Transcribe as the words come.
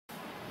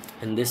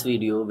In this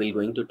video, we're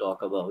going to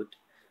talk about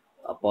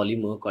a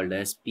polymer called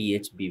as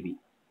Phbv.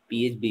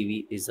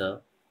 Phbv is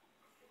a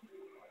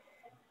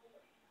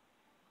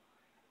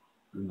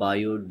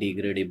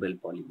biodegradable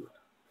polymer.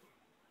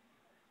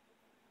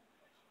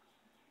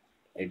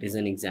 It is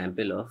an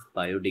example of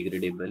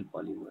biodegradable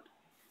polymer.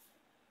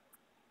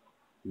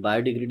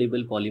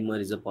 Biodegradable polymer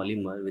is a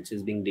polymer which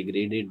is being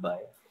degraded by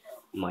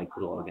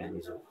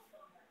microorganism.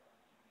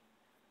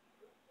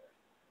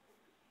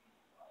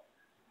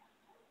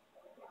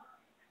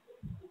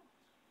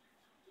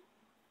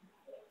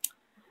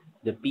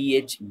 The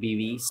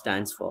Phbv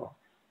stands for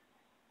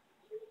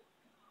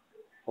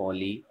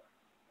poly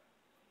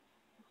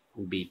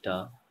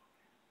beta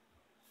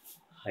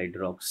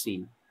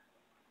hydroxy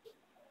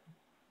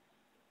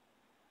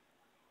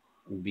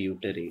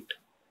butyrate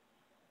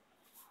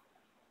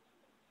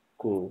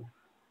co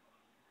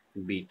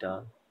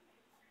beta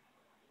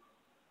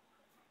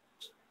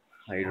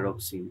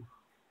hydroxy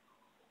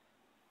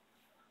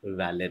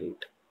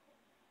valerate.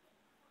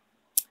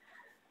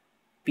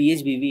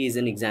 Phbv is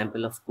an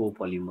example of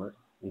copolymer,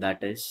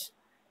 that is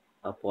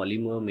a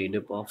polymer made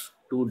up of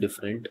two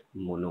different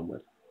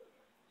monomer.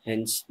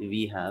 Hence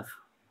we have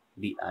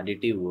the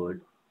additive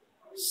word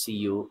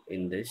CO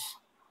in this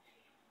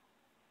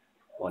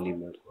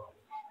polymer.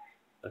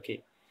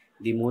 Okay,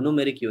 the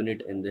monomeric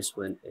unit in this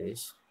one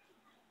is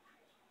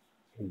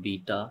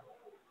beta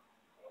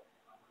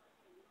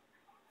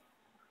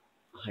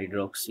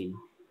hydroxy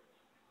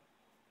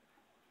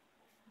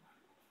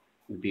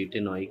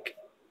butanoic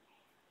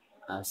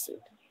acid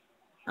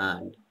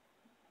and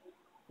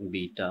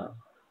beta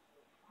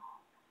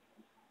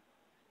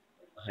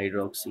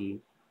hydroxy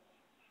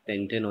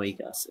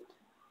pentanoic acid,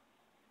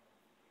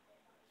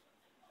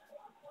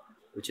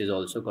 which is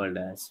also called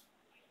as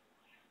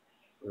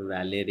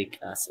valeric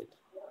acid.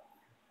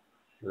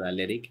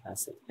 Valeric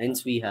acid.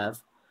 Hence we have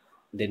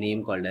the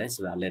name called as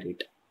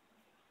valerate.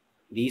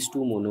 These two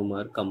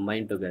monomer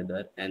combine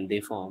together and they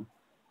form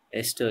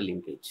ester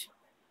linkage.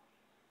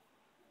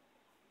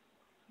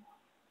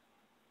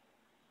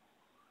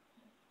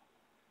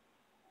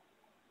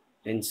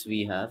 Hence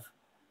we have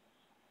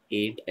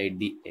 8 at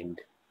the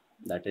end,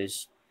 that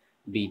is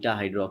beta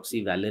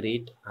hydroxy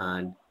valerate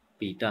and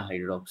beta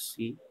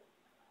hydroxy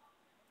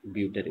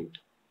butyrate.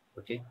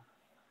 Okay,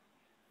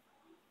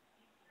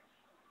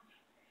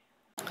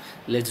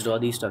 let's draw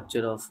the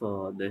structure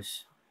of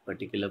this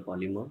particular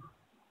polymer.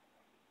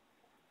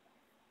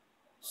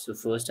 So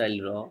first I'll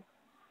draw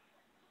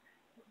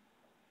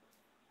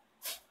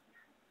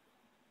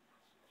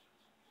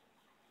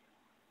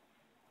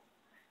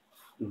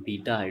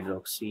beta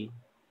hydroxy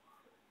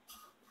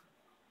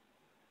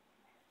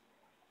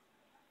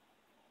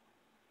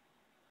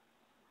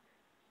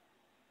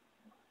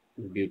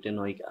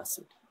butanoic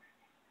acid.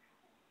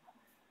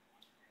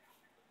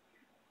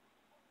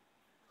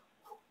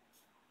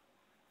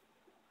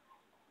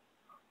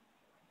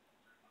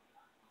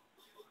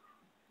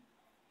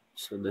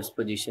 So this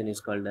position is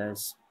called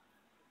as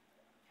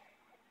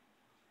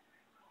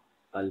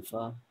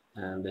alpha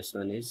and this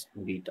one is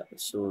beta.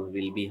 So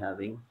we'll be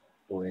having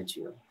OH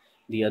here.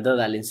 The other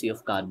valency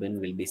of carbon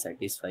will be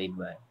satisfied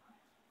by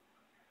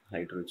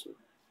hydrogen.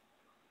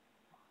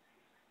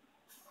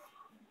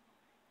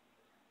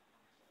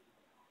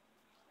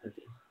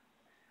 Okay.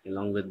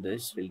 Along with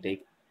this, we'll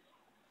take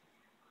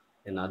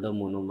another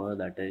monomer,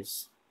 that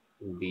is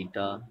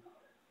beta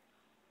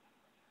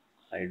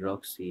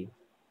hydroxy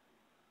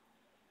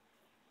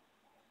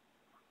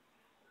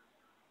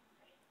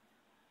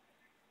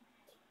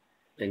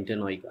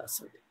pentanoic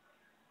acid.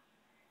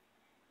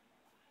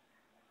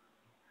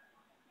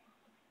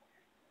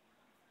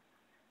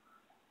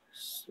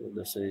 So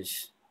this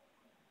is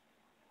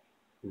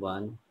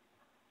 1,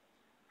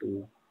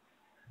 2,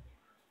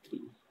 3,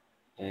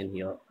 and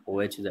here OH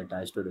is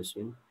attached to this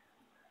one.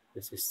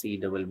 This is C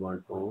double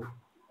bond O,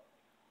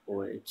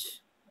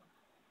 OH.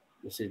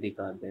 This is the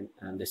carbon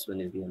and this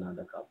one is the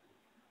another carbon.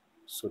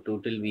 So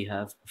total we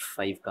have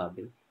 5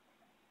 carbon.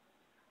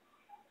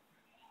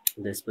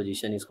 This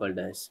position is called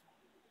as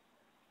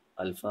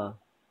alpha.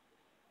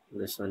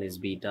 This one is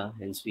beta,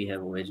 hence we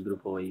have OH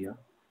group over here,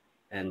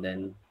 and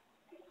then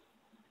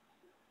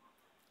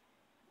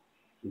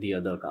the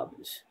other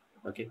carbons.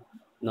 Okay,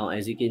 now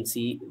as you can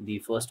see, the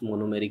first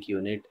monomeric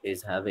unit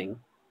is having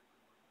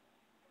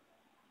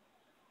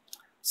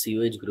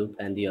COH group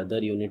and the other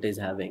unit is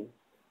having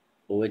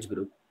OH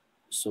group.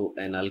 So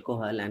an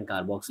alcohol and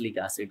carboxylic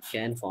acid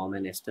can form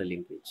an ester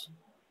linkage.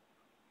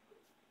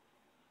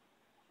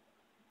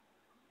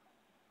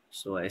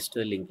 So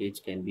ester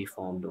linkage can be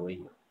formed over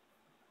here,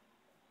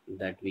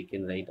 that we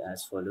can write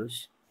as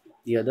follows.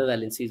 The other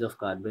valencies of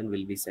carbon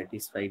will be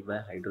satisfied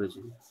by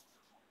hydrogen.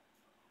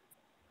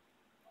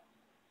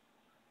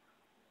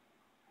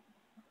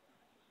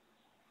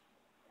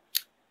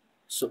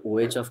 So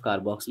OH of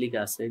carboxylic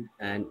acid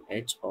and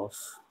H of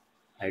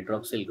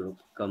hydroxyl group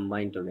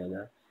combine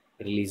together,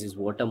 releases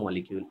water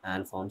molecule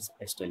and forms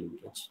ester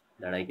linkage.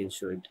 That I can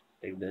show it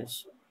like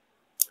this.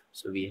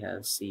 So we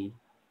have C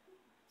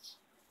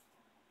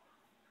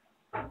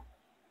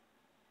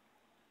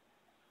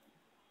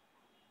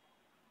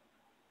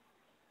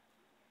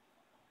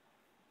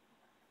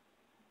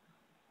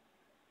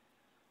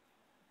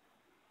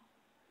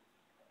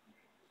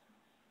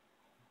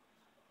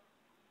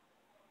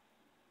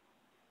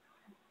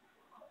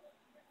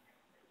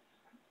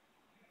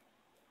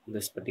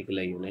this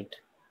particular unit,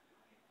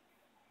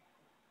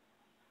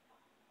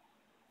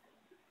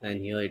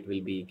 and here it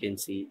will be, you can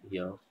see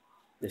here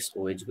this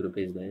OH group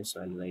is there,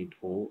 so I'll write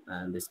O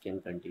and this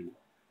can continue.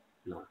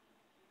 Now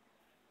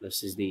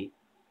this is the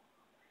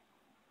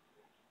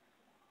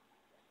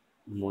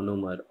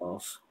monomer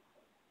of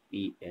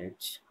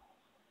Phbv,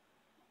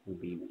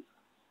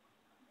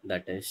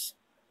 that is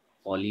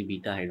poly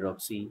beta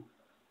hydroxy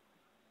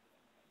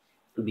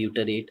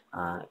butyrate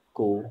and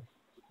co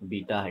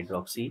beta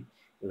hydroxy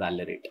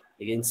valerate.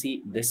 You can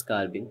see this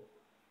carbon,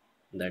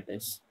 that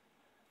is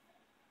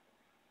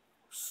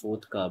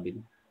fourth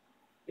carbon,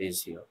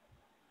 is here.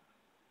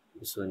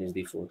 This one is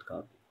the fourth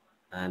carbon,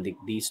 and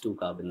these two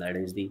carbon, that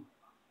is the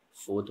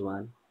fourth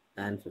one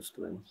and fifth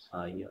one,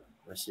 are here.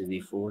 This is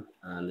the fourth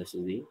and this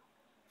is the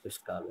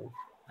fifth carbon,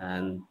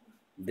 and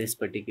this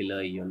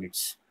particular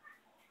units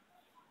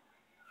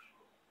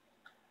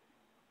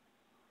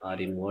are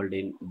involved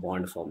in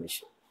bond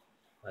formation.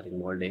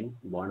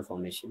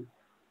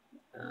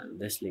 And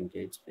this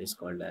linkage is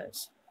called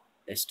as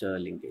ester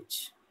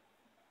linkage.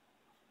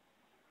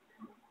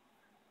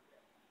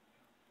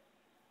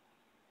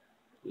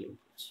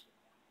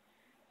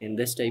 In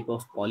this type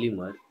of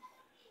polymer,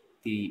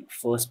 the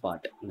first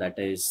part, that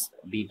is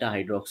beta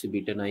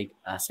hydroxybutanoic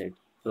acid,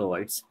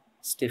 provides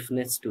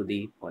stiffness to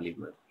the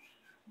polymer,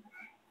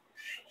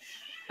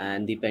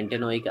 and the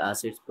pentanoic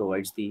acid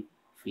provides the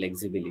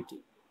flexibility.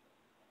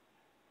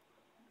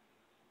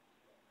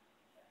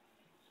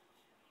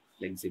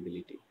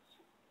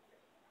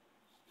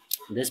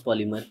 This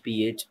polymer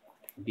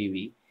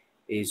Phbv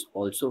is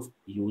also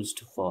used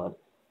for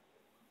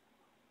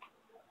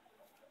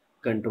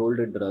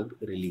controlled drug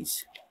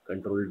release.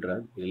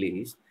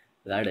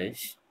 That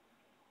is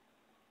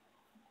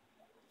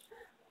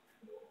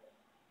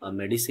a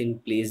medicine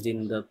placed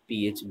in the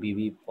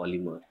Phbv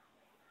polymer.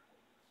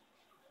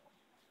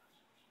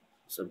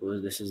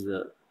 Suppose this is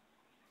the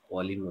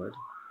polymer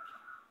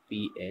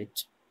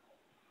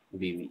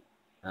Phbv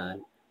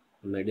and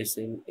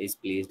medicine is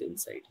placed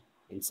inside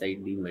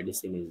the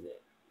medicine is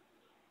there.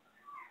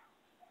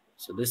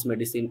 So this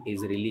medicine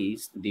is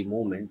released the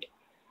moment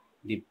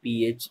the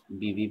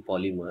Phbv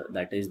polymer,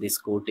 that is this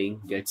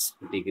coating, gets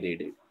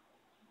degraded.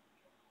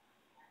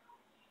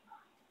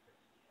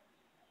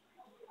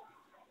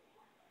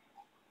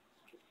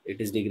 It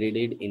is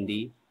degraded in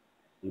the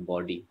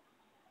body,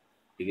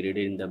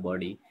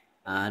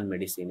 and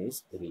medicine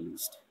is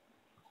released.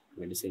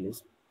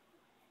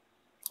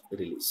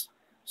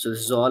 So this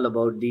is all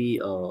about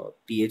the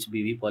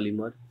Phbv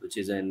polymer, which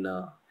is an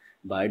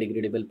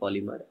biodegradable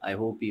polymer. I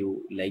hope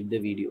you like the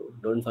video.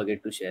 Don't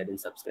forget to share and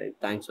subscribe.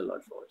 Thanks a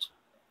lot for watching.